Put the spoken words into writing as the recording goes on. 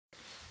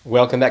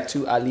Welcome back to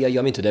Aliyah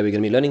Yomi. Today we're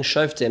going to be learning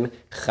Shoftim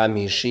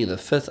Chamishi, the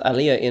fifth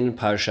Aliyah in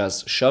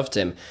Parshas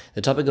Shoftim.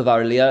 The topic of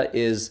our Aliyah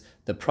is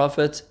the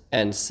prophet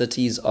and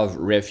cities of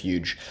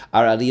refuge.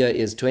 Our Aliyah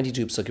is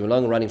 22 psukim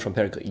long, running from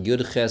Perik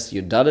Yud Ches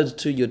Yud Daled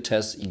to Yud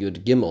Tes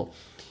Yud Gimel.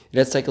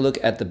 Let's take a look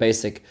at the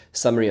basic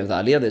summary of the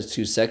Aliyah. There's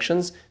two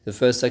sections. The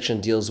first section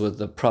deals with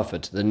the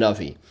prophet, the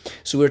Navi.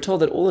 So we're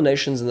told that all the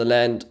nations in the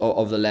land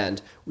of the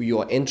land you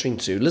are entering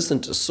to listen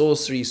to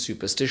sorcery,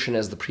 superstition,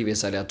 as the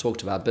previous Aliyah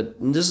talked about. But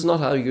this is not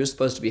how you're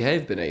supposed to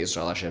behave, Bnei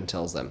Israel, Hashem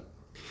tells them.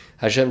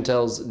 Hashem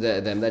tells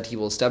them that He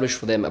will establish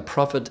for them a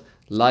prophet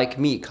like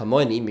me,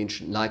 Kamoni,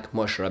 means like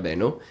Moshe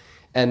Rabbeinu.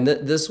 And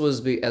this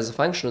was as a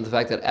function of the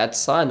fact that at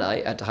Sinai,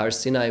 at Har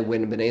Sinai,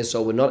 when Bnei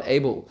Israel were not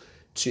able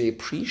to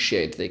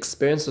appreciate the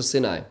experience of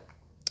Sinai,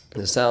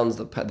 the sounds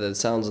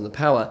and the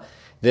power.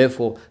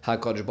 Therefore,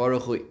 HaKadosh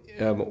Baruch Hu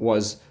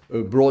was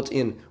brought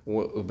in,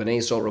 or Bnei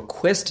Israel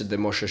requested that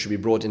Moshe should be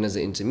brought in as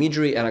an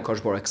intermediary, and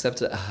HaKadosh Baruch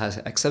Hu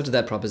accepted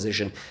that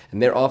proposition,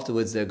 and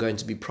thereafterwards there are going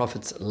to be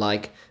prophets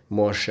like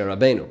Moshe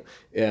Rabbeinu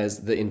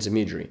as the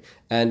intermediary.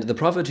 And the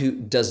person who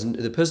does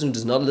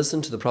not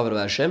listen to the prophet of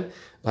Hashem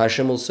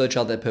will search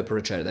out their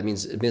perpetrator. That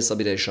means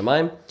misabidei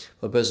shamayim,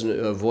 for a person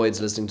who avoids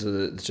listening to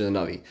the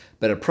Navi.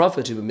 But a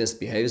prophet who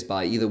misbehaves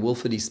by either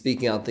willfully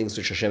speaking out things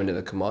which Hashem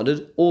never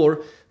commanded,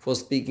 or for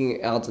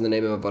speaking out in the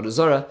name of Avodah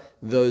Zarah,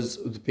 those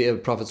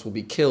prophets will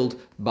be killed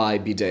by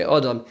bidei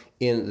Adam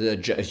in the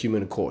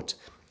human court.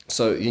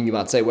 So you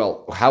might say,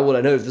 well, how will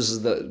I know if this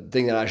is the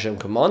thing that Hashem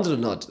commanded or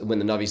not when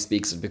the Navi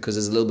speaks it? Because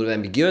there's a little bit of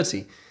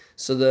ambiguity.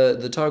 So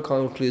the Torah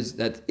concludes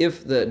that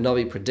if the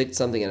Navi predicts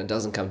something and it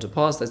doesn't come to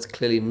pass, that's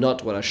clearly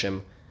not what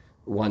Hashem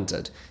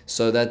wanted.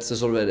 So that's a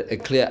sort of a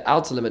clear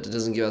outer limit. It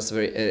doesn't give us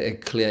a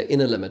clear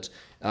inner limit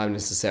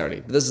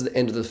necessarily. But this is the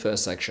end of the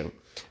first section.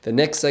 The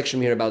next section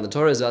we hear about in the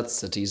Torah is about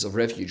cities of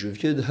refuge.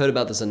 We've heard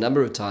about this a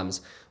number of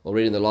times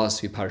already in the last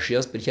few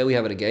parashiyos, but here we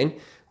have it again,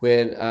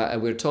 when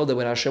we're told that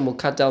when Hashem will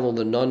cut down all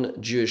the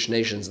non-Jewish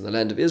nations in the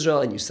land of Israel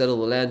and you settle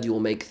the land, you will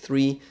make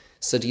 3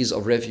 cities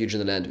of refuge in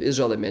the land of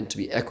Israel. They're meant to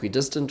be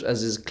equidistant,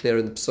 as is clear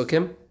in the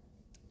psukim.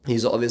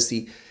 These are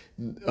obviously,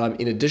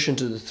 in addition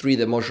to the 3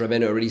 that Moshe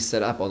Rabbeinu already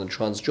set up on the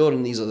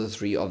Transjordan, these are the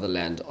 3 of the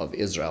land of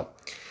Israel.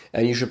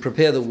 And you should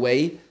prepare the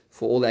way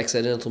for all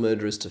accidental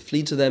murderers to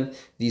flee to them.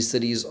 These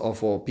cities are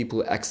for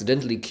people who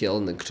accidentally kill,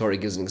 and the Torah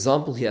gives an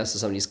example here. So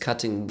somebody's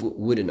cutting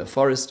wood in a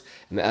forest,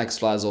 and the axe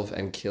flies off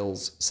and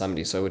kills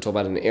somebody. So we're talking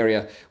about an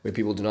area where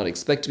people do not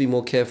expect to be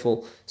more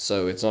careful,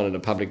 so it's not in a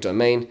public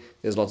domain.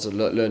 There's lots of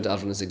learned out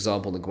from this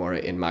example in the Gemara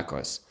in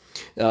Makos.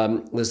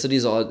 The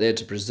cities are there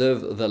to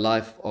preserve the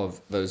life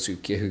of those who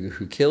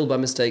killed by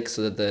mistake,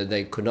 so that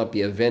they could not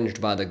be avenged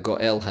by the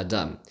Goel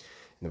Hadam.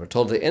 And we're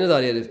told at the end of the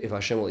idea, if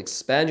Hashem will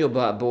expand your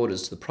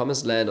borders to the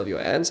promised land of your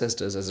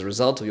ancestors as a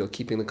result of your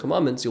keeping the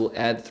commandments, you will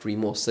add 3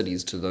 more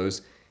cities to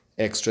those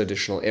extra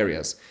additional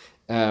areas.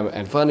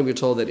 And finally, we're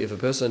told that if a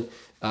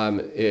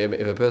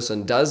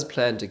person does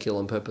plan to kill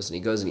on purpose and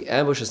he goes and he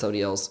ambushes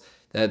somebody else,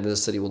 then the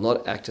city will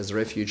not act as a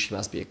refuge. He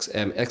must be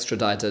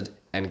extradited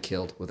and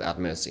killed without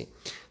mercy.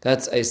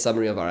 That's a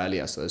summary of our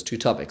Aliyah. So there's 2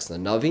 topics: the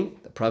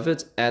Navi, the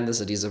prophet, and the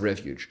cities of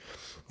refuge.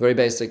 Very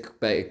basic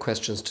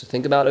questions to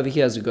think about over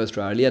here as we go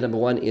through our Aliyah. Number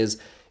 1 is,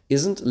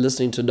 isn't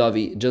listening to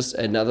Navi just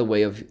another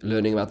way of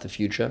learning about the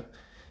future?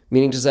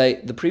 Meaning to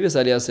say, the previous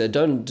Aliyah said,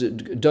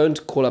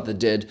 don't call up the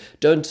dead,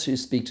 don't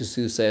speak to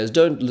soothsayers,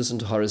 don't listen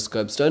to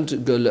horoscopes,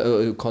 don't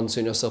go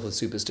concern yourself with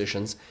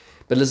superstitions,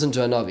 but listen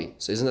to a Navi.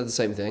 So isn't that the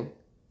same thing?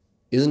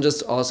 Isn't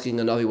just asking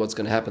a Navi what's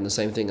going to happen the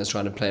same thing as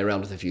trying to play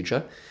around with the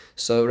future?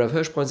 So Rav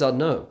Hirsch points out,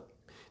 no.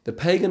 The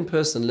pagan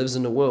person lives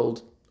in a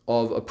world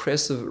of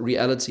oppressive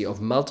reality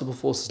of multiple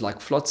forces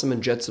like flotsam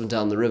and jetsam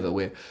down the river,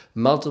 where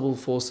multiple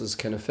forces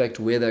can affect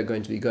where they're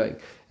going to be going.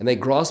 And they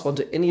grasp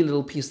onto any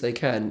little piece they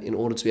can in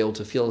order to be able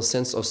to feel a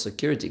sense of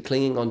security,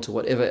 clinging onto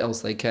whatever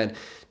else they can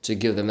to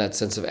give them that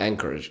sense of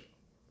anchorage.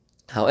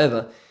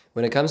 However,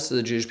 when it comes to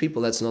the Jewish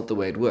people, that's not the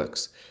way it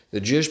works.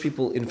 The Jewish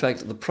people, in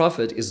fact, the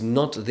prophet is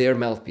not their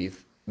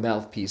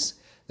mouthpiece.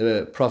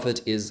 The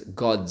prophet is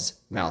God's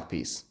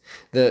mouthpiece.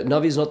 The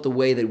Navi is not the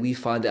way that we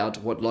find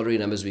out what lottery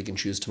numbers we can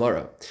choose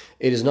tomorrow.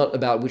 It is not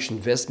about which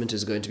investment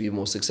is going to be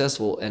more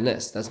successful and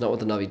less. That's not what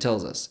the Navi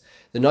tells us.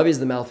 The Navi is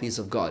the mouthpiece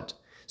of God.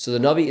 So the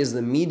Navi is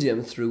the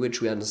medium through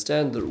which we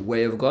understand the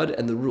way of God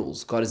and the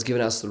rules. God has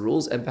given us the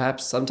rules, and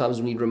perhaps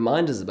sometimes we need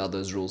reminders about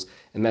those rules,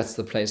 and that's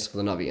the place for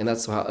the Navi. And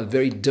that's a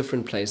very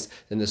different place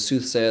than the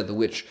soothsayer, the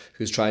witch,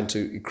 who's trying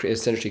to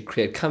essentially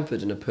create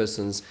comfort in a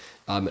person's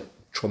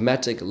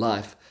traumatic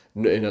life,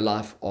 in a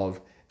life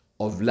of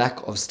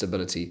lack of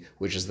stability,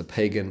 which is the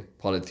pagan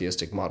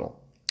polytheistic model.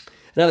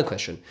 Another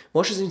question.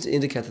 Moshe seems to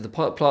indicate that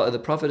the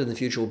prophet in the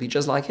future will be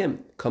just like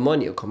him,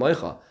 kamoni or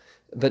kamoicha.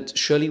 But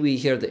surely we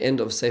hear at the end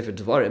of Sefer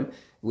Devarim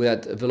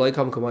There's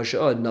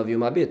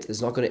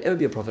not going to ever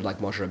be a prophet like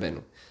Moshe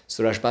Rabbeinu.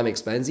 So Rashbam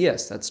explains,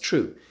 yes, that's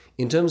true.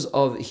 In terms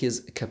of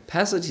his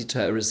capacity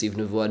to receive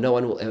nevuah, no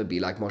one will ever be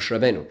like Moshe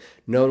Rabbeinu.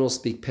 No one will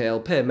speak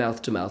peh,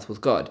 mouth to mouth with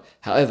God.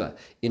 However,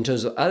 in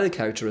terms of other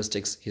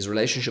characteristics, his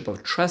relationship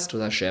of trust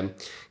with Hashem,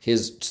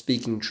 his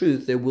speaking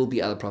truth, there will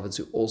be other prophets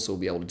who also will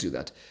be able to do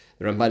that.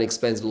 The Ramban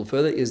explains a little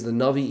further, is the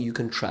Navi you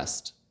can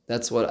trust.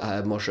 That's what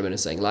Moshe Rabbeinu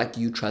is saying. Like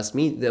you trust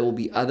me, there will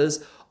be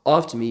others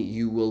after me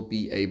you will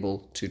be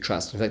able to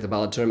trust. In fact, the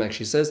Baal HaTurim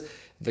actually says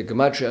the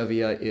Gematria over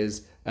here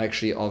is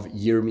actually of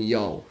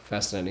Yirmiyahu.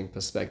 Fascinating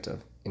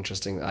perspective.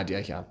 Interesting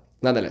idea here.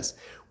 Nonetheless,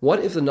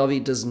 what if the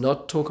Navi does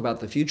not talk about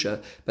the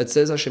future, but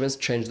says Hashem has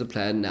changed the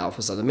plan now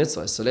for Southern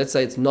Mitzvahs? So let's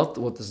say it's not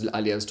what this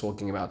Aliyah is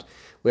talking about,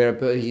 where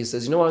he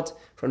says, you know what,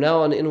 from now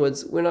on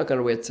inwards, we're not going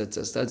to wear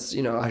tzitzis. That's,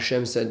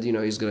 Hashem said,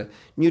 he's going to,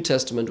 New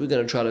Testament, we're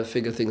going to try to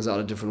figure things out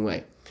a different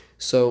way.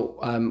 So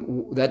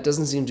that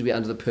doesn't seem to be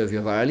under the purview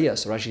of our Aliyah.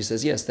 So Rashi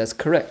says, yes, that's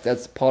correct.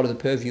 That's part of the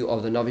purview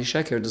of the Navi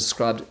Sheker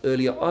described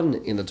earlier on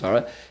in the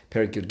Torah,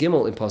 Perek Yud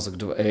Gimel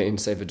in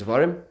Sefer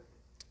Devarim.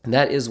 And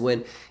that is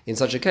when, in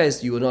such a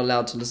case, you were not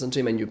allowed to listen to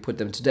him and you put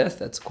them to death.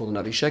 That's called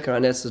Navi Sheker.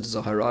 And that's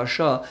Zohar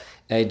Shah,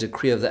 a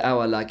decree of the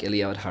hour like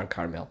Eliyahu at Har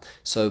Carmel.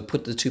 So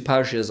put the two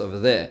parashas over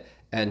there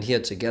and here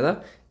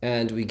together,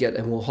 and we get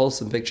a more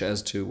wholesome picture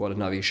as to what a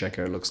Navi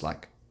Sheker looks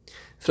like.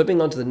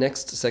 Flipping on to the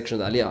next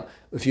section of the Aliyah,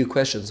 a few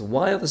questions.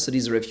 Why are the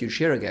cities of refuge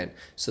here again?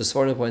 So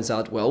Sforno points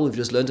out, well, we've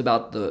just learned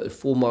about the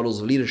four models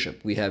of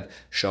leadership. We have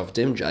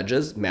Shoftim,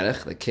 judges,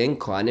 Melech, the king,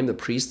 Kohanim, the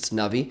priests,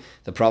 Navi,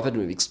 the prophet,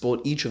 and we've explored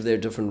each of their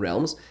different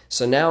realms.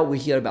 So now we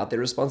hear about their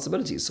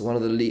responsibilities. So one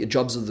of the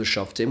jobs of the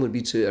Shoftim would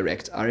be to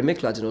erect Ari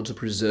Miklat in order to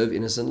preserve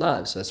innocent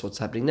lives. So that's what's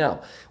happening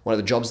now. One of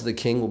the jobs of the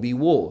king will be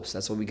war. So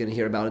that's what we're going to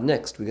hear about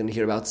next. We're going to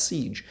hear about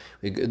siege.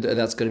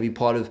 That's going to be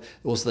part of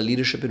also the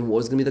leadership in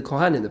war is going to be the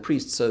Kohanim, the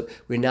priests. So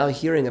we're now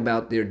hearing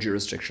about their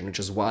jurisdiction, which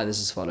is why this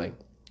is following.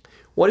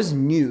 What is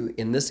new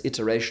in this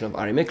iteration of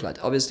Ari Miklat?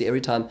 Obviously, every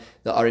time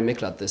the Ari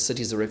Miklat, the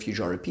cities of refuge,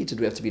 are repeated,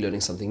 we have to be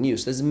learning something new.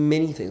 So there's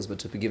many things, but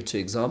to give two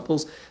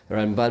examples, the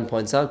Ramban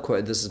points out,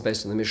 quote, this is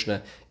based on the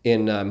Mishnah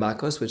in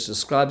Makos, which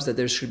describes that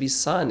there should be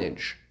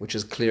signage, which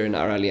is clear in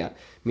our Aliyah,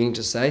 meaning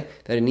to say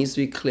that it needs to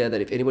be clear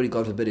that if anybody,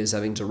 God forbid, is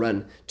having to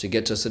run to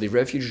get to a city of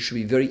refuge, it should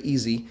be very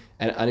easy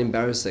and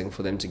unembarrassing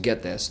for them to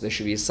get there. So there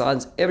should be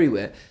signs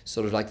everywhere,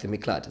 sort of like the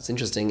Miklat. It's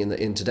interesting,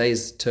 in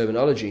today's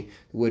terminology,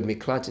 the word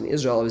Miklat in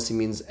Israel obviously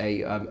means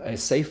a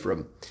safe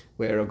room,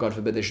 where, God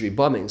forbid, there should be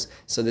bombings.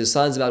 So there's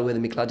signs about where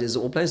the Miklat is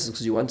in all places,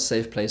 because you want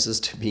safe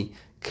places to be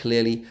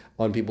clearly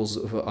on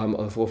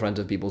the forefront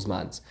of people's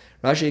minds.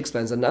 Rashi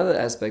explains another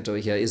aspect over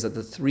here is that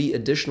the three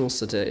additional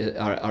cities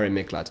are in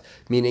Miklat,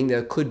 meaning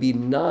there could be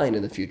 9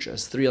 in the future.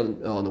 It's 3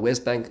 on the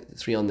west bank,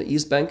 3 on the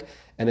east bank,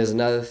 and there's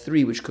another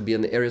 3 which could be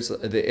in the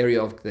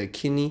area of the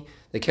Kini,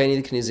 the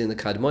Kenizi, and the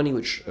Kadmoni,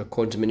 which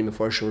according to many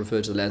Mefarshim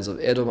refer to the lands of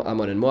Edom,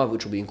 Ammon, and Moab,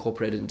 which will be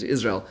incorporated into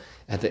Israel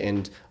at the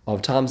end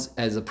of times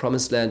as the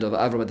promised land of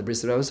Avram at the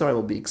Bris Yisrael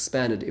will be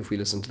expanded if we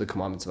listen to the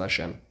commandments of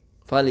Hashem.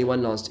 Finally,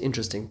 one last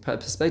interesting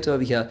perspective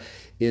over here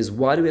is,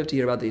 why do we have to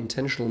hear about the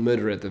intentional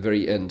murder at the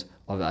very end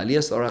of the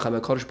Aliyah? So Arach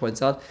HaMakodesh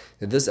points out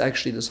that this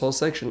whole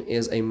section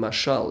is a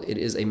mashal. It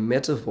is a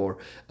metaphor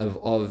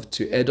of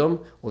to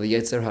Edom, or the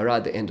Yetzer Hara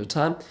at the end of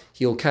time.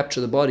 He'll capture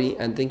the body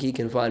and think he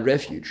can find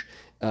refuge.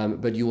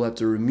 But you will have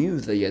to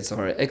remove the Yetzer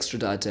Hara,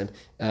 extradite him,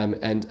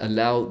 and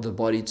allow the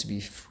body to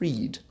be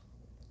freed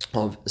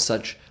of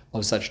such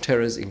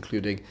terrors,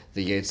 including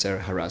the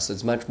Yetzer Hara. So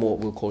it's much more,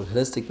 we'll call it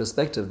holistic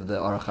perspective that the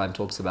Arach Chaim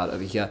talks about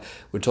over here.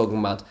 We're talking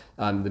about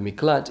the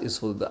Miklat is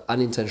for the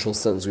unintentional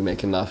sins we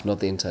make in life, not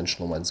the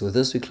intentional ones. So with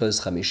this, we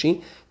close Chamishi.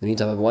 In the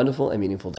meantime, have a wonderful and meaningful day.